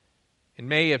In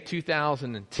May of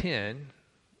 2010,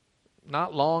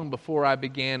 not long before I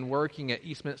began working at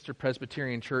Eastminster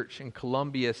Presbyterian Church in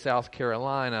Columbia, South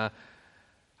Carolina,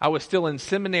 I was still in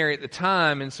seminary at the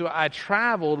time, and so I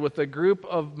traveled with a group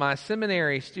of my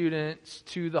seminary students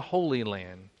to the Holy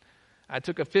Land. I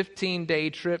took a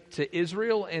 15-day trip to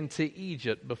Israel and to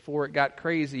Egypt before it got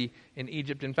crazy in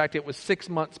Egypt. In fact, it was 6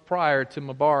 months prior to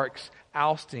Mubarak's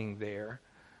ousting there.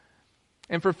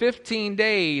 And for 15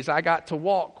 days, I got to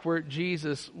walk where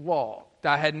Jesus walked.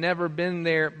 I had never been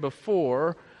there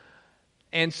before,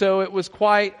 and so it was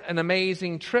quite an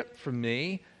amazing trip for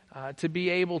me to be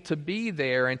able to be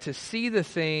there and to see the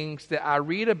things that I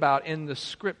read about in the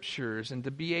Scriptures and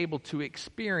to be able to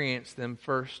experience them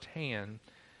firsthand.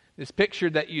 This picture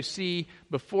that you see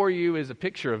before you is a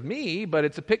picture of me, but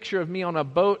it's a picture of me on a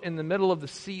boat in the middle of the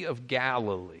Sea of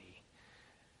Galilee.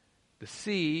 The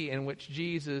sea in which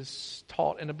Jesus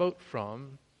taught in a boat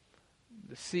from.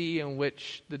 The sea in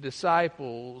which the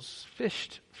disciples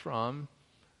fished from.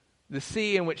 The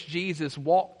sea in which Jesus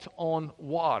walked on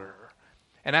water.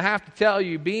 And I have to tell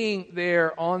you, being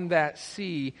there on that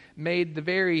sea made the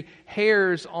very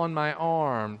hairs on my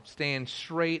arm stand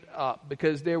straight up,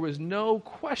 because there was no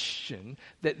question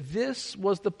that this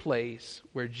was the place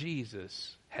where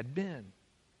Jesus had been.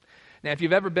 Now, if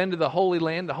you've ever been to the Holy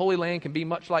Land can be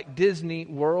much like Disney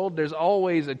World. There's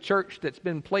always a church that's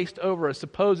been placed over a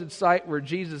supposed site where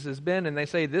Jesus has been, and they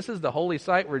say, this is the holy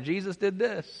site where Jesus did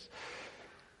this.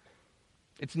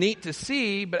 It's neat to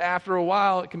see, but after a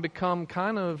while it can become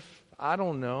kind of,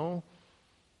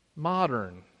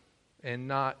 modern and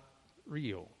not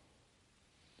real.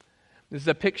 This is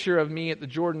a picture of me at the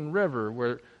Jordan River,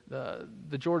 where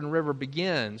the Jordan River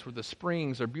begins, where the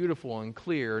springs are beautiful and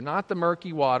clear. Not the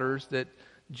murky waters that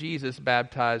Jesus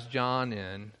baptized John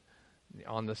in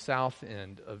on the south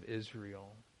end of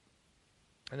Israel.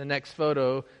 And the next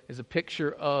photo is a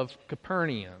picture of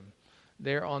Capernaum,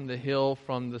 there on the hill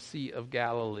from the Sea of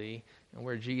Galilee, and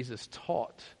where Jesus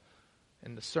taught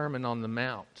in the Sermon on the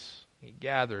Mount. He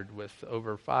gathered with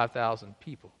over 5,000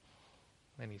 people,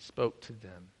 and he spoke to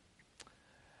them.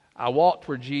 I walked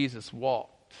where Jesus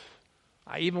walked.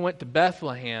 I even went to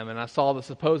Bethlehem, and I saw the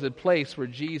supposed place where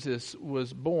Jesus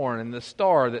was born and the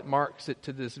star that marks it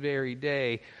to this very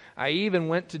day. I even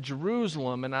went to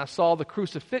Jerusalem, and I saw the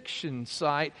crucifixion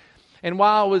site. And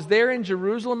while I was there in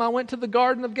Jerusalem, I went to the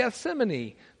Garden of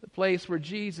Gethsemane, the place where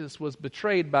Jesus was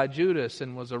betrayed by Judas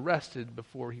and was arrested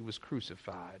before he was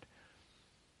crucified.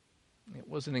 It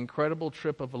was an incredible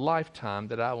trip of a lifetime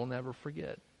that I will never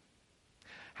forget.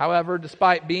 However,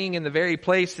 despite being in the very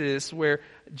places where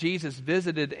Jesus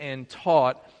visited and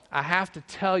taught, I have to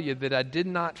tell you that I did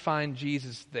not find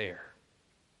Jesus there.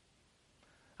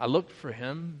 I looked for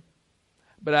him,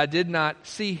 but I did not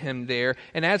see him there.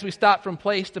 And as we stopped from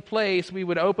place to place, we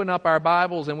would open up our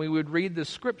Bibles and we would read the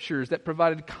Scriptures that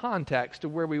provided context to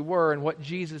where we were and what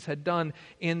Jesus had done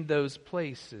in those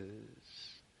places.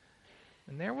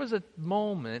 And there was a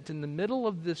moment in the middle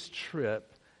of this trip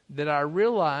that I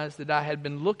realized that I had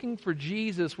been looking for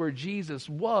Jesus where Jesus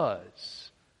was,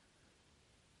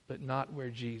 but not where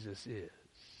Jesus is.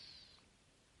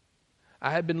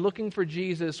 I had been looking for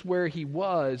Jesus where he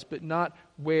was, but not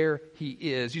where he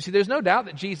is. You see, there's no doubt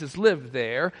that Jesus lived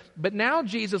there, but now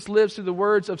Jesus lives through the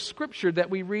words of Scripture that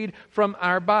we read from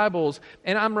our Bibles.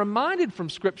 And I'm reminded from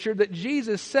Scripture that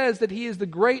Jesus says that he is the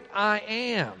great I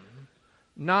am,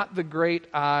 not the great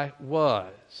I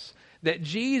was. That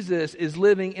Jesus is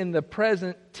living in the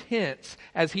present tense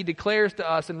as he declares to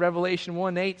us in Revelation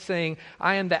 1:8, saying,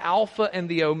 I am the Alpha and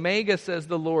the Omega, says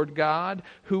the Lord God,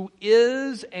 who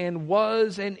is and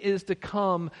was and is to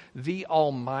come, the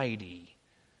Almighty.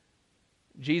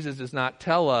 Jesus does not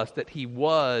tell us that he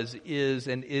was, is,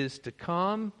 and is to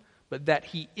come, but that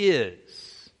he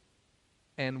is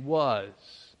and was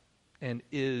and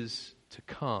is to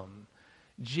come.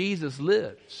 Jesus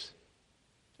lives.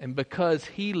 And because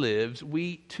he lives,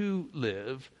 we too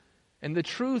live. And the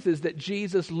truth is that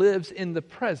Jesus lives in the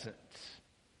present.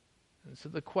 And so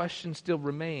the question still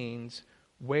remains,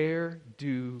 where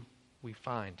do we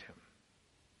find him?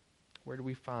 Where do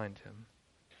we find him?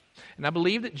 And I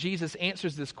believe that Jesus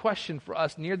answers this question for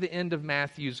us near the end of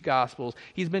Matthew's Gospels.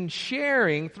 He's been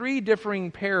sharing 3 differing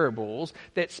parables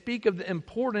that speak of the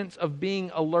importance of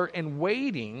being alert and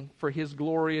waiting for his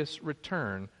glorious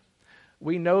return.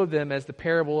 We know them as the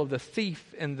parable of the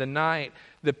thief in the night,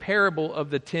 the parable of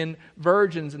the 10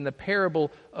 virgins, and the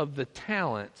parable of the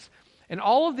talents. And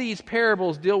all of these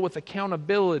parables deal with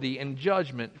accountability and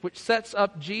judgment, which sets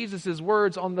up Jesus'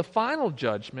 words on the final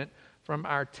judgment from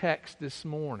our text this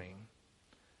morning.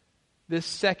 This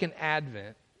second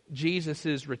advent,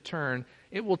 Jesus' return.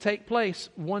 It will take place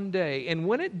one day. And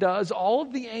when it does, all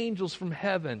of the angels from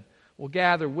heaven will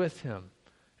gather with him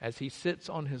as he sits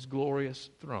on his glorious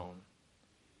throne.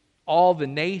 All the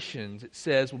nations, it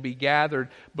says, will be gathered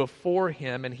before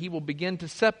him, and he will begin to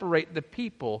separate the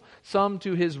people, some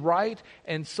to his right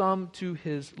and some to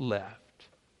his left.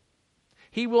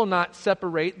 He will not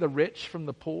separate the rich from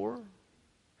the poor.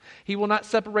 He will not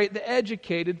separate the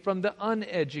educated from the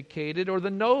uneducated or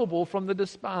the noble from the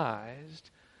despised.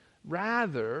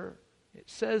 Rather, it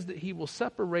says that he will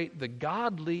separate the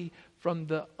godly from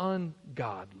the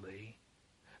ungodly.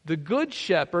 The good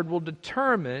shepherd will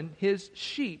determine his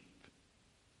sheep.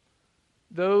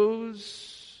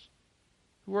 Those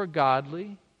who are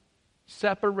godly,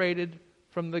 separated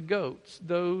from the goats,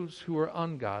 those who are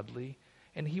ungodly,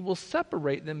 and he will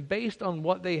separate them based on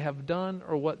what they have done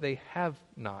or what they have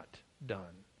not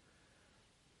done.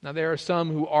 Now, there are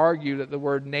some who argue that the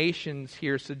word nations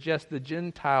here suggests the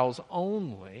Gentiles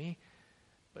only,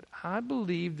 but I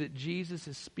believe that Jesus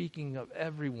is speaking of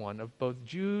everyone, of both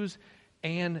Jews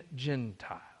and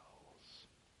Gentiles.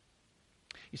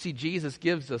 You see, Jesus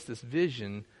gives us this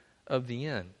vision of the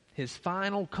end, his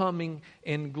final coming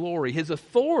in glory, his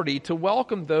authority to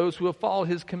welcome those who have followed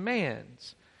his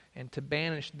commands and to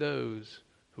banish those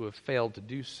who have failed to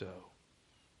do so.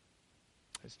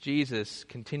 As Jesus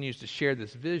continues to share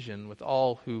this vision with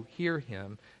all who hear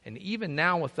him, and even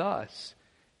now with us,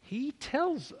 he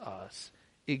tells us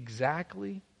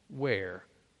exactly where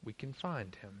we can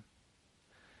find him.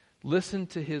 Listen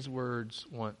to his words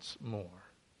once more.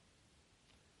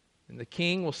 And the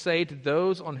king will say to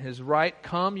those on his right,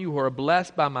 "Come, you who are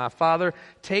blessed by my Father,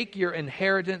 take your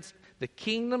inheritance, the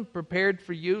kingdom prepared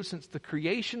for you since the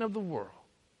creation of the world.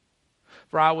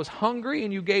 For I was hungry,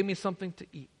 and you gave me something to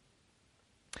eat.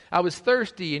 I was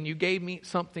thirsty, and you gave me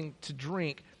something to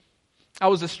drink. I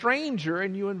was a stranger,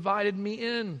 and you invited me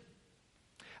in.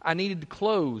 I needed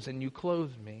clothes, and you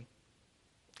clothed me.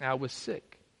 I was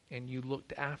sick, and you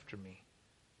looked after me.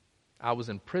 I was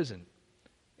in prison,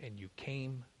 and you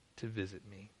came to visit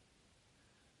me."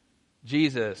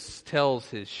 Jesus tells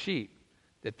his sheep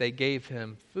that they gave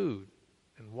him food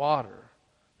and water,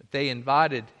 that they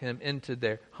invited him into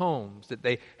their homes, that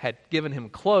they had given him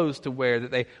clothes to wear,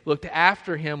 that they looked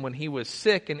after him when he was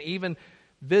sick and even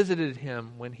visited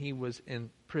him when he was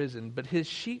in prison. But his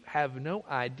sheep have no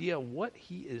idea what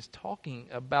he is talking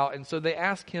about, and so they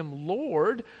ask him,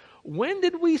 "Lord, when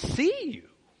did we see you?"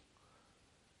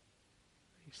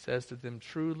 He says to them,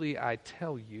 "Truly I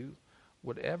tell you,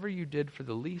 whatever you did for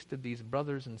the least of these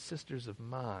brothers and sisters of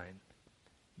mine,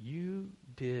 you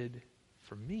did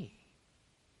for me."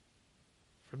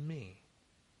 For me.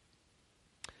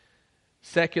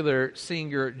 Secular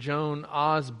singer Joan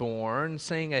Osborne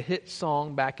sang a hit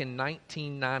song back in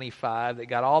 1995 that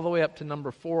got all the way up to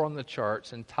number 4 on the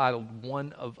charts, entitled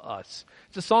 "One of Us."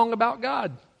 It's a song about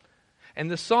God. And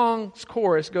the song's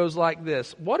chorus goes like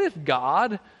this: "What if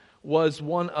God was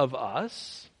one of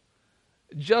us?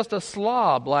 Just a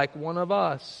slob like one of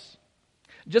us.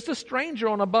 Just a stranger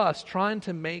on a bus trying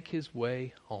to make his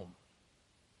way home."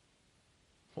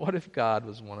 What if God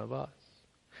was one of us?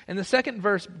 And the second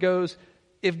verse goes,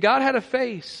 if God had a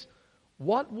face,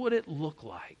 what would it look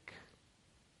like?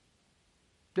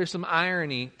 There's some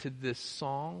irony to this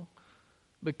song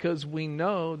because we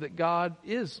know that God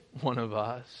is one of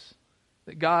us,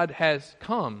 that God has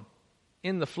come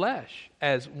in the flesh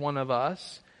as one of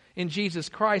us in Jesus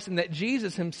Christ, and that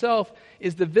Jesus himself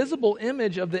is the visible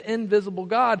image of the invisible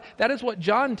God. That is what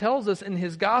John tells us in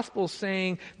his gospel,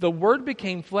 saying, "The Word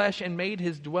became flesh and made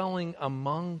his dwelling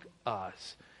among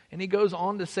us." And he goes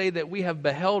on to say that we have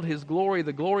beheld his glory,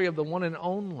 the glory of the one and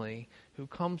only, who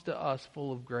comes to us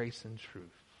full of grace and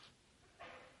truth.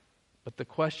 But the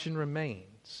question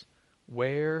remains,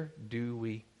 where do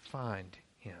we find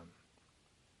him?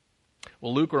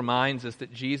 Well, Luke reminds us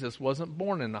that Jesus wasn't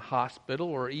born in a hospital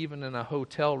or even in a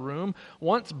hotel room.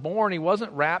 Once born, he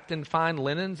wasn't wrapped in fine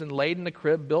linens and laid in a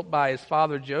crib built by his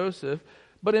father Joseph,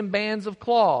 but in bands of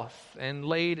cloth and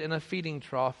laid in a feeding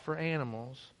trough for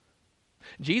animals.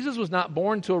 Jesus was not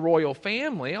born to a royal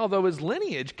family, although his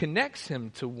lineage connects him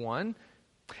to one.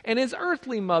 And his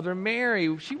earthly mother,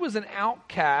 Mary, she was an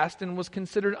outcast and was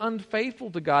considered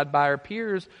unfaithful to God by her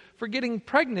peers for getting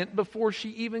pregnant before she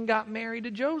even got married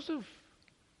to Joseph.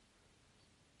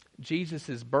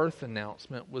 Jesus' birth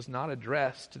announcement was not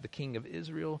addressed to the king of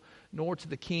Israel nor to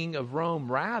the king of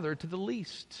Rome, rather to the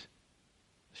least,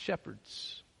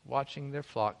 shepherds watching their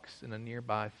flocks in a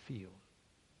nearby field.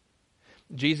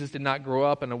 Jesus did not grow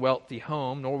up in a wealthy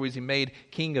home, nor was he made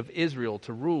king of Israel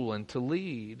to rule and to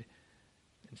lead.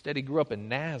 Instead, he grew up in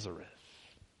Nazareth,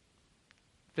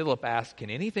 Philip asked, "Can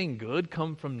anything good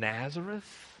come from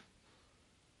Nazareth?"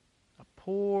 A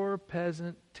poor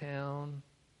peasant town.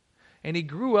 And he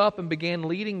grew up and began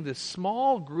leading this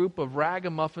small group of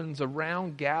ragamuffins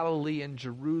around Galilee and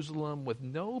Jerusalem with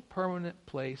no permanent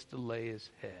place to lay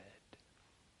his head.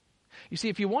 You see,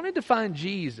 if you wanted to find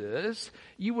Jesus,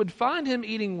 you would find him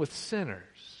eating with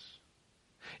sinners.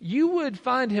 You would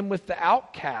find him with the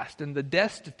outcast and the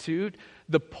destitute,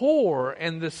 the poor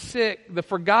and the sick, the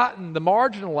forgotten, the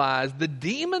marginalized, the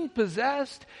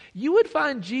demon-possessed. You would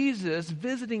find Jesus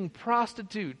visiting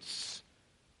prostitutes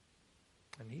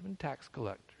and even tax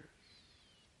collectors.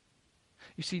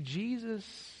 You see,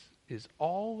 Jesus is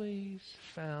always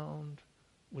found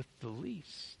with the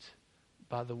least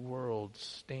by the world's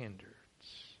standards.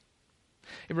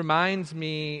 It reminds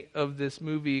me of this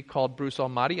movie called Bruce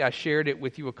Almighty. I shared it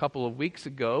with you a couple of weeks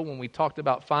ago when we talked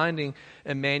about finding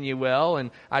Emmanuel,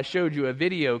 and I showed you a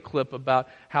video clip about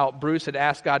how Bruce had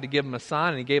asked God to give him a sign,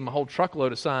 and he gave him a whole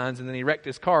truckload of signs, and then he wrecked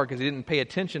his car because he didn't pay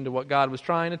attention to what God was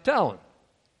trying to tell him.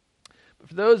 But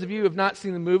for those of you who have not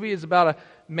seen the movie, it's about a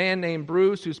man named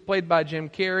Bruce who's played by Jim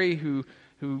Carrey who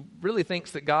really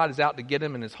thinks that God is out to get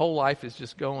him, and his whole life is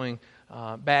just going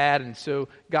bad. And so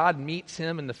God meets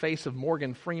him in the face of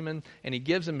Morgan Freeman, and he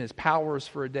gives him his powers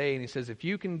for a day, and he says, "If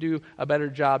you can do a better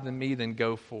job than me, then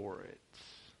go for it."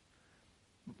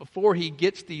 But before he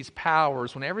gets these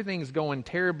powers, when everything's going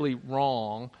terribly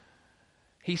wrong,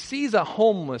 he sees a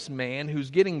homeless man who's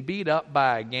getting beat up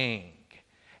by a gang.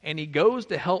 And he goes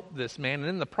to help this man, and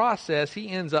in the process, he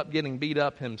ends up getting beat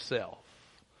up himself,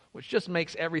 which just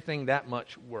makes everything that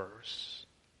much worse.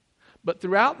 But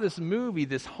throughout this movie,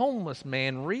 this homeless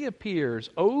man reappears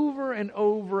over and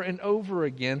over and over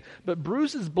again. But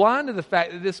Bruce is blind to the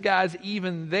fact that this guy's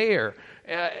even there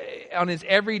on his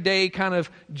everyday kind of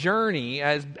journey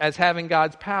as having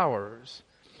God's powers.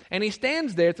 And he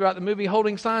stands there throughout the movie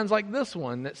holding signs like this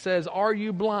one that says, "Are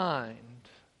you blind?"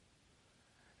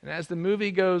 And as the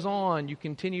movie goes on, you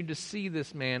continue to see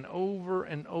this man over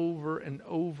and over and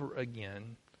over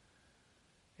again.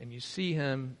 And you see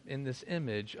him in this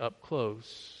image up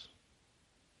close.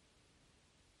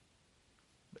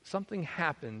 But something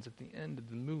happens at the end of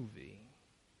the movie.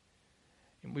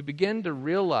 And we begin to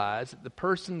realize that the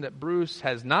person that Bruce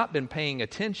has not been paying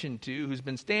attention to, who's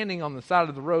been standing on the side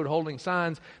of the road holding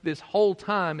signs this whole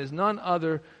time, is none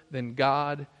other than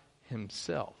God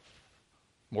himself.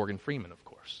 Morgan Freeman, of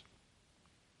course.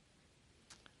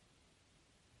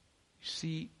 You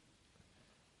see,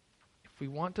 if we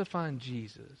want to find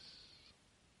Jesus,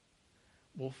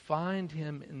 we'll find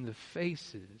him in the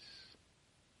faces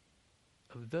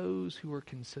of those who are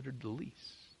considered the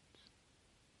least.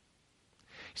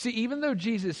 See, even though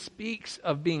Jesus speaks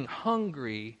of being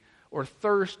hungry or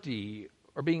thirsty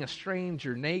or being a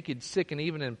stranger, naked, sick, and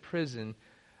even in prison,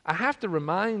 I have to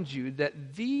remind you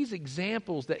that these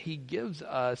examples that he gives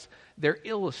us, they're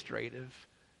illustrative,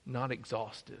 not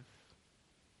exhaustive.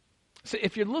 So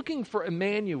if you're looking for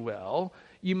Emmanuel,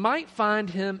 you might find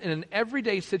him in an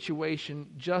everyday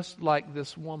situation just like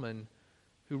this woman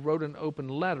who wrote an open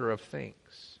letter of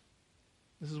thanks.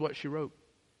 This is what she wrote.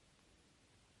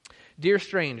 "Dear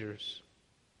strangers,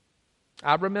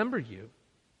 I remember you.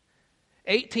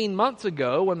 18 months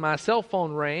ago when my cell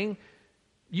phone rang,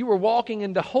 you were walking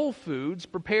into Whole Foods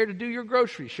prepared to do your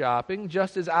grocery shopping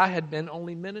just as I had been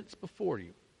only minutes before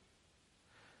you.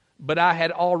 But I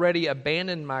had already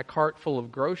abandoned my cart full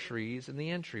of groceries in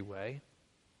the entryway.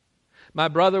 My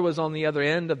brother was on the other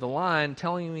end of the line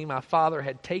telling me my father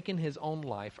had taken his own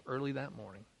life early that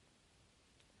morning.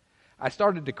 I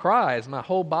started to cry as my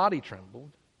whole body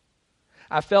trembled.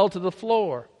 I fell to the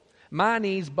floor, my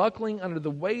knees buckling under the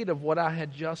weight of what I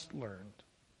had just learned.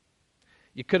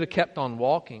 You could have kept on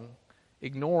walking,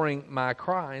 ignoring my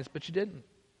cries, but you didn't.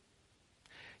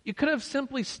 You could have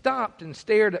simply stopped and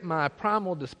stared at my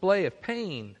primal display of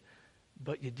pain,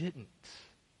 but you didn't.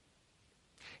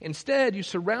 Instead, you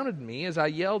surrounded me as I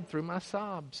yelled through my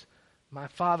sobs. My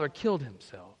father killed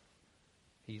himself.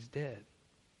 He's dead.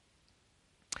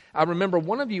 I remember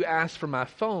one of you asked for my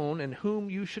phone and whom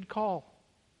you should call.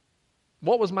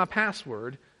 What was my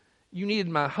password? You needed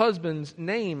my husband's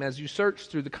name as you searched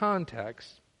through the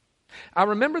context. I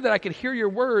remember that I could hear your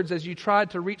words as you tried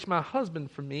to reach my husband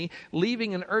for me,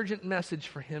 leaving an urgent message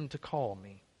for him to call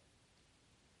me.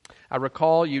 I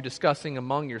recall you discussing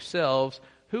among yourselves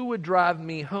who would drive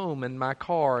me home in my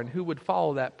car and who would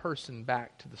follow that person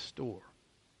back to the store.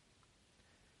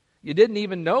 You didn't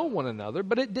even know one another,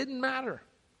 but it didn't matter.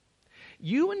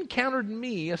 You encountered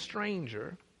me, a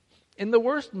stranger, in the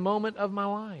worst moment of my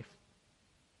life,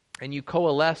 and you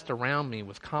coalesced around me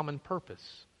with common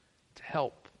purpose to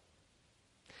help.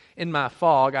 In my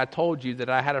fog, I told you that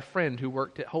I had a friend who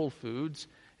worked at Whole Foods,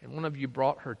 and one of you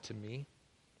brought her to me.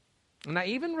 And I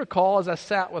even recall as I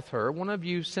sat with her, one of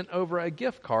you sent over a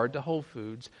gift card to Whole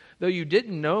Foods. Though you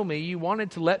didn't know me, you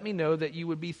wanted to let me know that you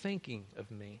would be thinking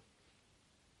of me.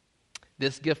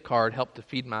 This gift card helped to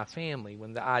feed my family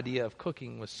when the idea of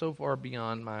cooking was so far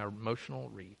beyond my emotional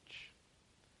reach.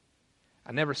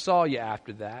 I never saw you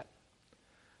after that,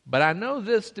 but I know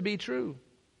this to be true.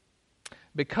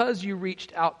 Because you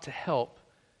reached out to help,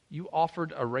 you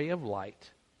offered a ray of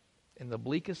light in the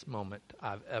bleakest moment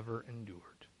I've ever endured.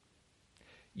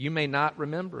 You may not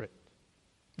remember it.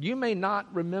 You may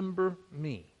not remember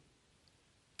me.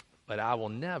 But I will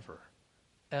never,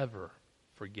 ever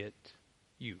forget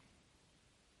you.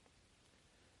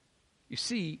 You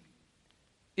see,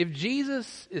 if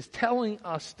Jesus is telling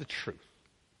us the truth,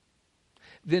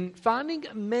 then finding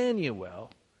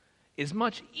Emmanuel is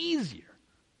much easier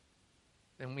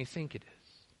than we think it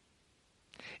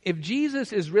is. If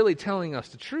Jesus is really telling us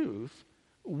the truth,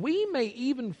 we may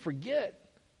even forget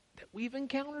that we've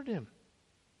encountered him.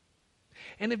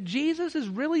 And if Jesus is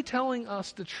really telling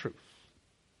us the truth,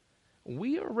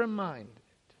 we are reminded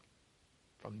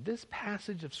from this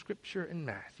passage of Scripture in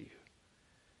Matthew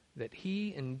that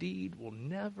he indeed will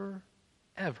never,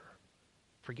 ever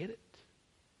forget it.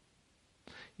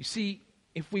 You see,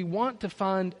 if we want to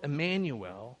find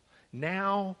Emmanuel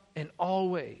now and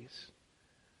always,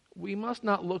 we must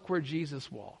not look where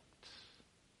Jesus walked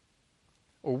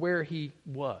or where he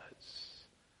was,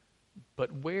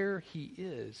 but where he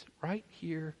is right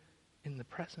here in the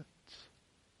present.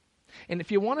 And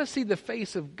if you want to see the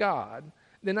face of God,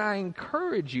 then I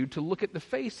encourage you to look at the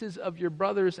faces of your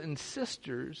brothers and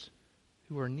sisters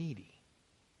who are needy,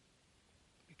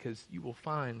 because you will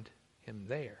find him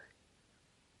there.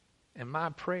 And my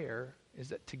prayer is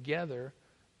that together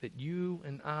that you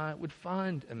and I would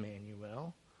find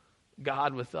Emmanuel,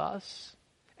 God with us,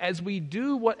 as we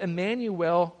do what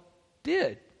Emmanuel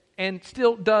did and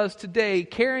still does today,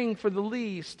 caring for the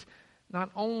least, not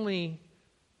only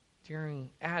during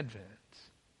Advent,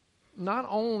 not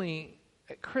only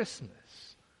at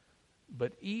Christmas,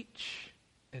 but each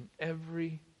and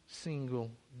every single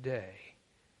day.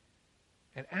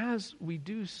 And as we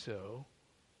do so,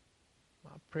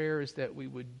 my prayer is that we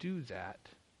would do that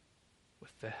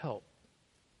with the help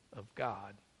of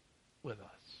God with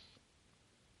us.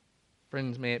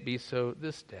 Friends, may it be so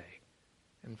this day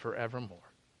and forevermore.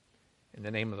 In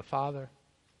the name of the Father,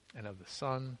 and of the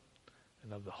Son,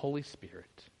 and of the Holy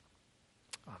Spirit.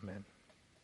 Amen.